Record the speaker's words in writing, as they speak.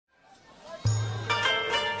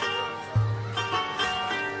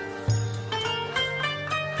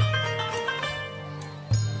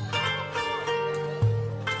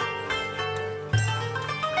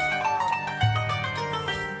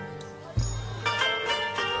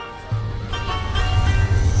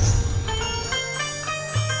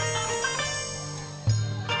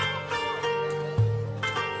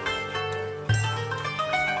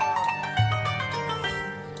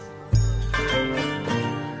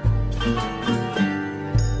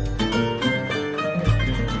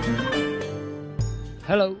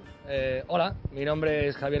Hello, hola, mi nombre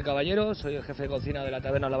es Javier Caballero, soy el jefe de cocina de la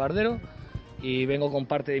taberna Labardero y vengo con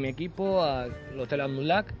parte de mi equipo al Hotel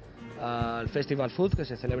Al-Mulak, al Festival Food que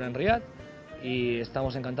se celebra en Riad, y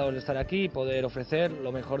estamos encantados de estar aquí y poder ofrecer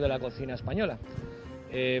lo mejor de la cocina española.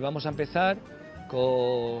 Vamos a empezar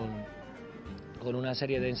con una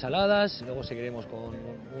serie de ensaladas, luego seguiremos con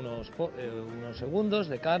unos segundos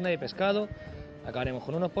de carne y pescado, acabaremos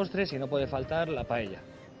con unos postres y no puede faltar la paella.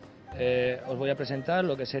 Os voy a presentar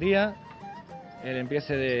lo que sería el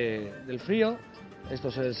empiece del frío. Esto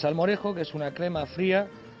es el salmorejo, que es una crema fría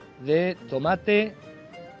de tomate,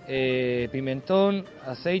 pimentón,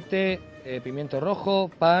 aceite, pimiento rojo,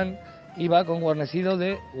 pan y va con guarnecido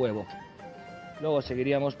de huevo. Luego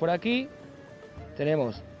seguiríamos por aquí,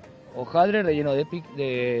 tenemos hojaldre relleno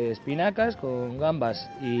de espinacas con gambas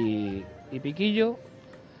y piquillo.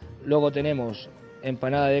 Luego tenemos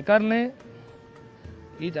empanada de carne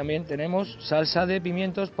y también tenemos salsa de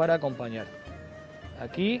pimientos para acompañar.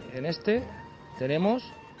 Aquí en este tenemos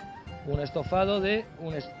un estofado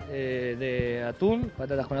de atún,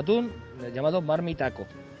 patatas con atún, llamado marmitaco.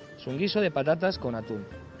 Es un guiso de patatas con atún.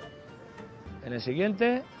 En el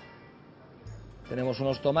siguiente tenemos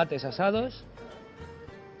unos tomates asados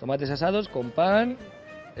con pan,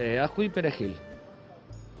 ajo y perejil.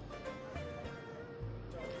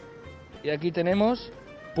 Y aquí tenemos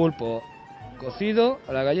pulpo cocido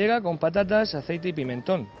a la gallega con patatas, aceite y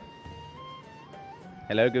pimentón.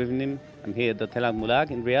 Hello, good evening. I'm here at the Hotel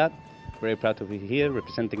Al-Mulak in Riyadh. Very proud to be here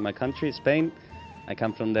representing my country, Spain. I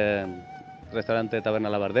come from the restaurante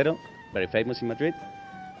Taberna Labardero, very famous in Madrid.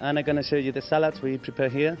 And I'm going to show you the salads we prepare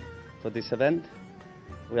here for this event.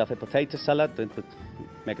 We have a potato salad,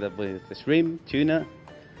 make it up with the shrimp, tuna,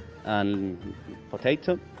 and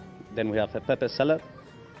potato. Then we have a pepper salad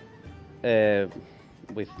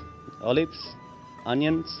with olives,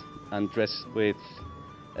 onions, and dressed with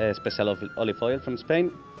special olive oil from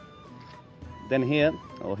Spain. Then here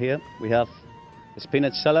we have a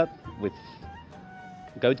spinach salad with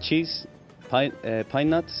goat cheese, pine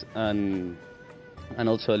nuts, and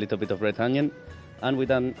also a little bit of red onion, and with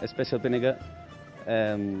a special vinegar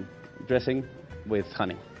dressing with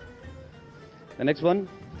honey. The next one,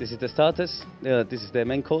 this is the starters. This is the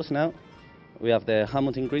main course now. We have the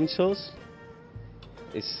Hamilton green sauce.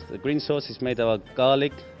 The green sauce is made of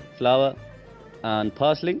garlic, flour, and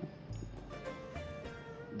parsley.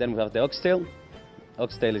 Then we have the oxtail.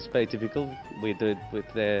 Oxtail is very typical. We do it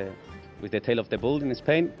with the tail of the bull in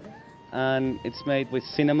Spain, and it's made with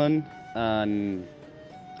cinnamon and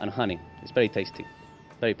honey. It's very tasty.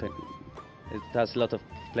 It has a lot of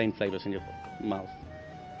plain flavors in your mouth.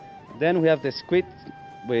 Then we have the squid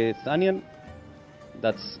with onion.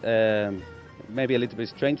 That's maybe a little bit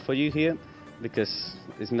strange for you here, because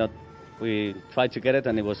it's not. We tried to get it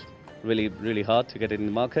and it was really hard to get it in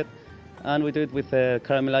the market. And we do it with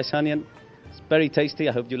caramelized onion. It's very tasty.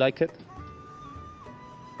 I hope you like it.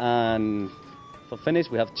 And for finish,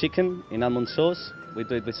 we have chicken in almond sauce. We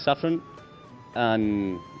do it with saffron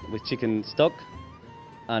and with chicken stock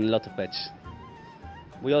and a lot of veg.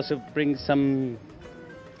 We also bring some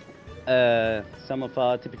of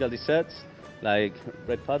our typical desserts like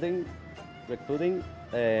bread pudding,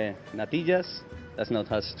 natillas. That's not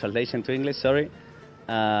how it's translation to English, sorry.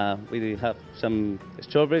 We have some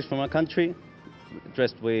strawberries from our country,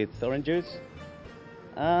 dressed with orange juice,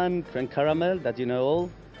 and creme caramel that you know all.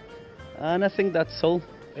 And I think that's all.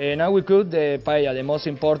 Now we cook the paella, the most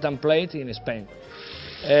important plate in Spain.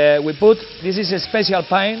 This is a special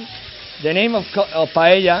pan. The name of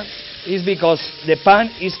paella is because the pan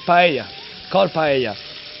is paella, called paella.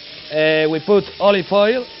 We put olive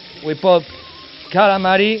oil, we put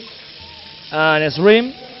calamari and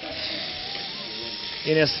shrimp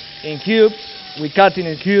in cube. We cut in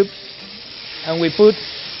a cube and we put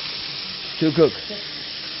to cook.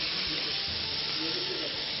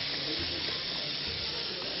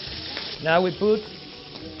 Now we put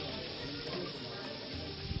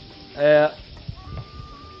a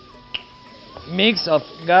mix of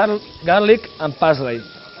garlic and parsley.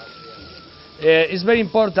 It's very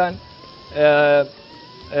important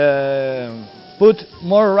put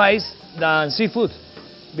more rice than seafood,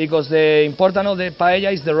 because the important of the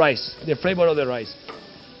paella is the rice, the flavor of the rice,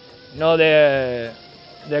 not the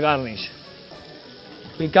garnish.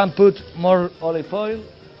 We can put more olive oil,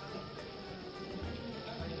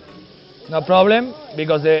 no problem,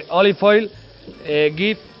 because the olive oil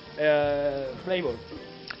gives flavor.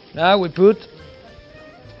 Now we put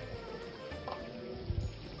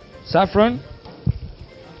saffron,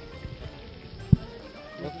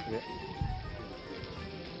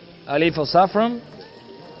 a leaf of saffron,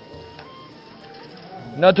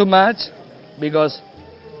 not too much, because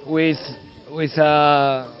with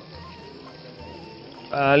a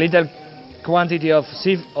little quantity of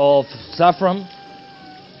saffron.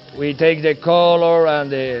 We take the color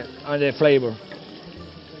and the flavor,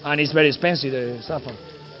 and it's very expensive, the saffron.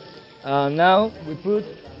 And now we put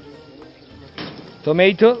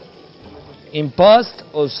tomato in paste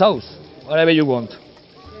or sauce, whatever you want.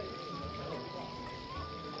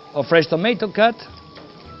 Or fresh tomato cut,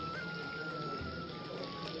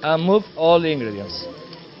 and move all the ingredients.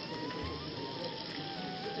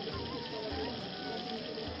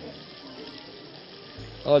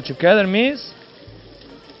 All together mix,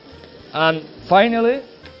 and finally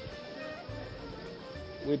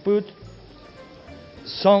we put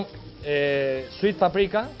some sweet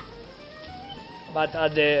paprika, but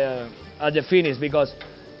at the finish, because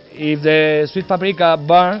if the sweet paprika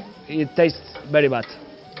burn, it tastes very bad.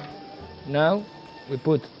 Now we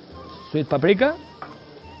put sweet paprika,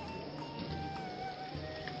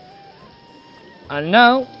 and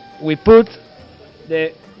now we put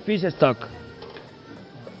the fish stock.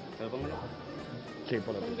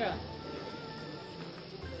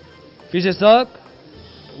 Fish stock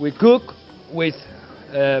we cook with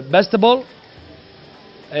vegetable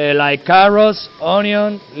like carrots,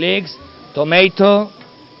 onion, leeks, tomato,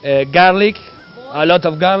 garlic, a lot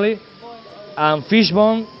of garlic, and fish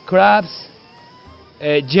bone, crabs,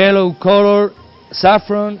 yellow color,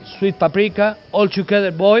 saffron, sweet paprika, all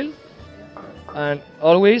together boil. And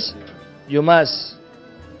always you must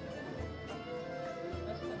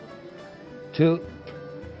to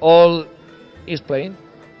all is plain,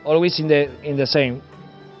 always in the same.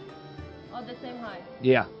 On the same height.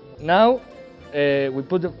 Yeah. Now we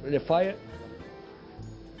put the fire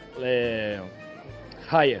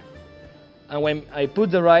higher, and when I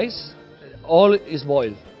put the rice, all is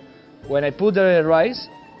boiled. When I put the rice,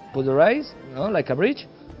 like a bridge,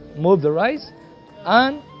 move the rice,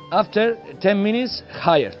 and after 10 minutes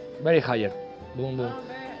higher, very higher, boom boom.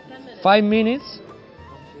 5 minutes,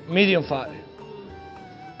 medium fire,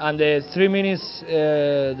 and the 3 minutes,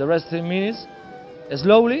 the rest 3 minutes,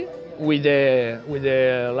 slowly with the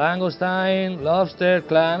langoustine, lobster,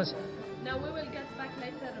 clams. Now we will get back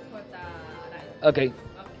later for the rice. Okay.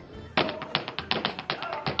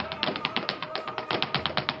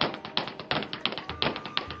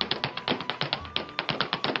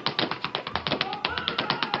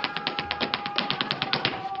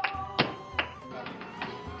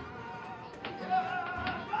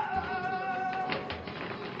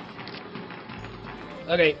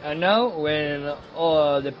 Okay, and now when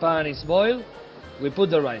all the pan is boiled, we put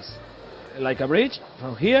the rice, like a bridge,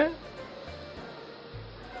 from here.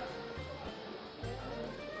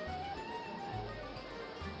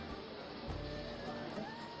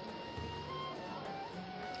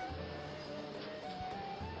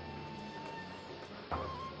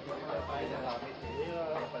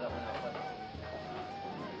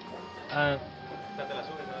 And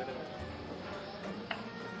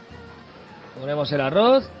ponemos el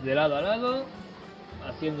arroz de lado a lado,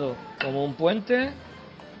 haciendo como un puente.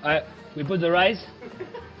 We put the rice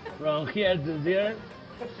from here to there,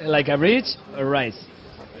 like a bridge or rice.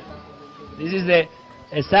 This is the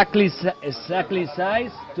exactly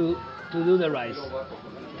size to do the rice.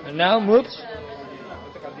 And now move.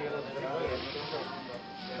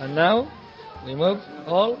 And now we move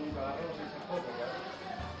all.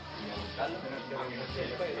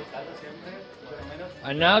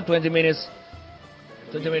 And now 20 minutes.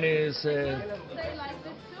 20 minutes. Stay like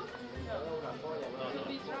this too? To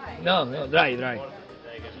be dry. No, dry.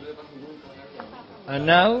 And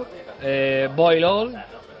now boil all 20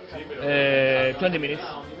 minutes. 20 minutes.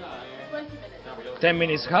 10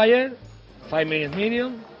 minutes higher, 5 minutes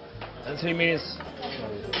medium, and 3 minutes.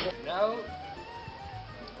 Now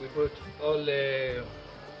we put all the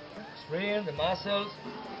shrimp, the mussels,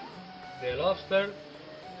 the lobster,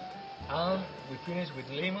 and we finish with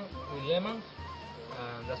lemons,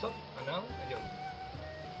 and that's all. And now enjoy.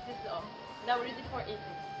 This is all. Now ready for eating.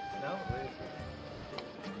 Now ready.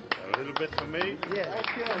 A little bit for me. Yeah.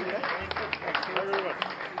 Thank you very much. Thank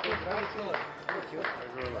you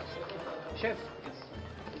very much. Chef.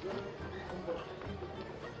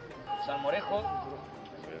 Salmorejo,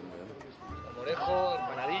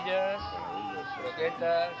 empanadillas,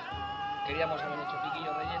 croquetas. Queríamos haber hecho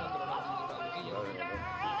piquillo relleno, pero no hemos encontrado piquillo.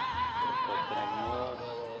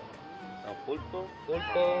 Pulpo.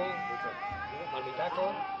 Pulpo, marmitaco.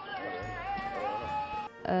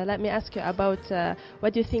 let me ask you about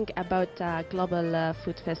what do you think about global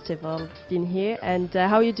food festival been here, and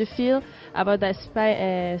how you do feel about the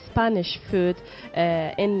Spanish food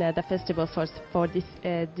in the festival for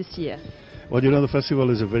this year? Well, you know, the festival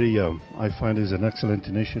is a very, I find, is an excellent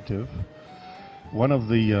initiative. One of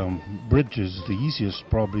the bridges,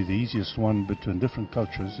 probably the easiest one between different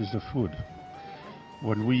cultures, is the food.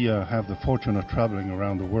 When we have the fortune of traveling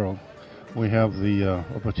around the world, we have the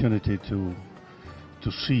opportunity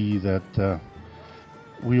to see that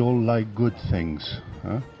we all like good things.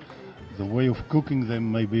 The way of cooking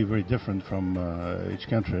them may be very different from each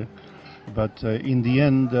country, but in the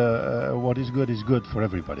end, what is good for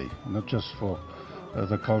everybody, not just for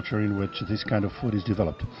the culture in which this kind of food is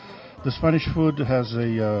developed. The Spanish food has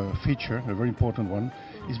a feature, a very important one.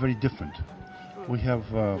 It's very different. We have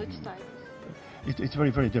it's very,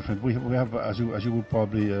 very different. We have, as you will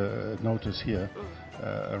probably notice here,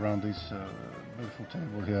 around this beautiful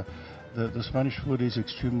table here, the Spanish food is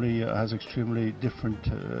has extremely different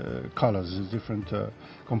colors, different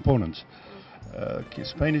components.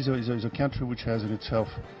 Spain is a country which has in itself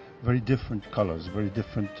very different colors, very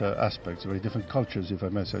different aspects, very different cultures, if I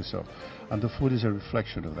may say so. And the food is a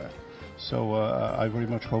reflection of that. So I very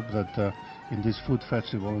much hope that in this food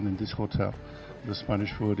festival and in this hotel, the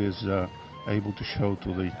Spanish food is able to show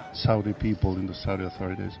to the Saudi people and the Saudi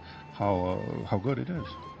authorities how good it is.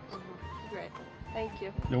 Great, thank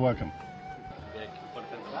you. You're welcome.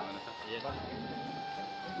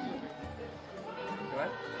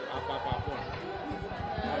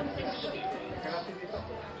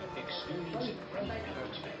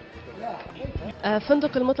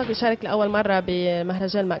 فندق المطلق يشارك لأول مرة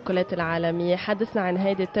بمهرجان المأكولات العالمية. حدثنا عن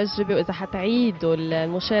هذه التجربة وإذا حتعيدوا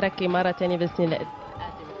المشاركة مرة ثانية بالسنين القادمة.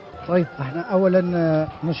 طيب، احنا أولا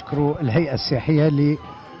نشكر الهيئة السياحية اللي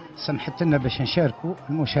سمحت لنا باش نشاركوا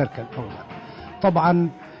المشاركة الأولى. طبعا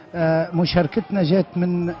مشاركتنا جات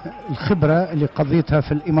من الخبرة اللي قضيتها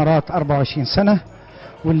في الإمارات 24 سنة،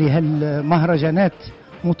 واللي هالمهرجانات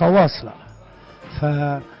متواصلة.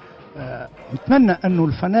 فنتمنى أنه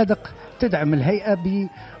الفنادق تدعم الهيئة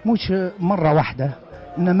مش مرة واحدة،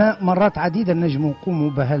 إنما مرات عديدة نجموا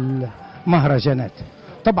نقوموا بهالمهرجانات.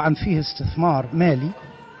 طبعا فيه استثمار مالي،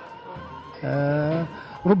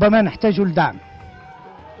 ربما نحتاج لدعم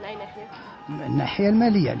من الناحية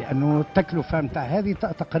المالية، لأنه التكلفة متاع هذه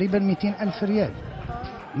تقريبا 200,000 ريال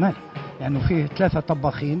مالي، لأنه يعني فيه 3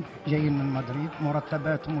 طباخين جايين من مدريد،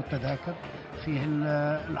 مرتباتهم والتذاكر، فيه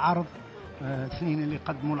العرض 2 اللي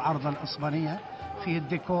قدموا العرض الأسبانية، فيه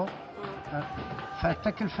الديكور،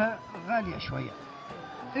 فالتكلفة غالية شوية.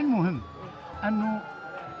 المهم أنه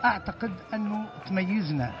أعتقد أنه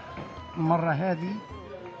تميزنا المرة هذه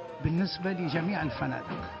بالنسبة لجميع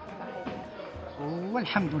الفنادق،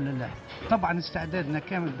 والحمد لله. طبعا استعدادنا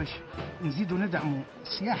كامل باش نزيدوا ندعموا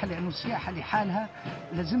السياحة، لأنه السياحة لحالها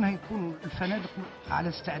لازمها يكون الفنادق على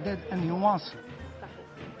استعداد أن يواصلوا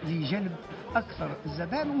لجلب أكثر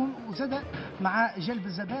الزبائن، وزاد مع جلب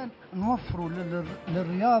الزبائن نوفروا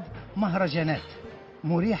للرياض مهرجانات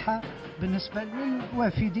مريحة بالنسبة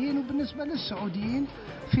للوافدين وبالنسبة للسعوديين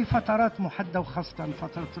في فترات محددة، وخاصة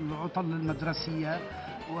فترة العطل المدرسية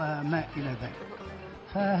وما إلى ذلك.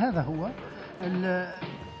 فهذا هو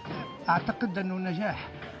أعتقد أنه نجاح.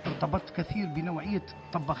 ارتبطت كثير بنوعية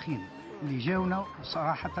الطباخين اللي جاونا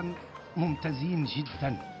وصراحة ممتازين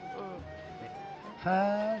جدا،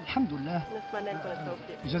 فالحمد لله. نتمنى لكم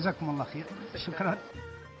التوفيق. جزاكم الله خير. شكرا.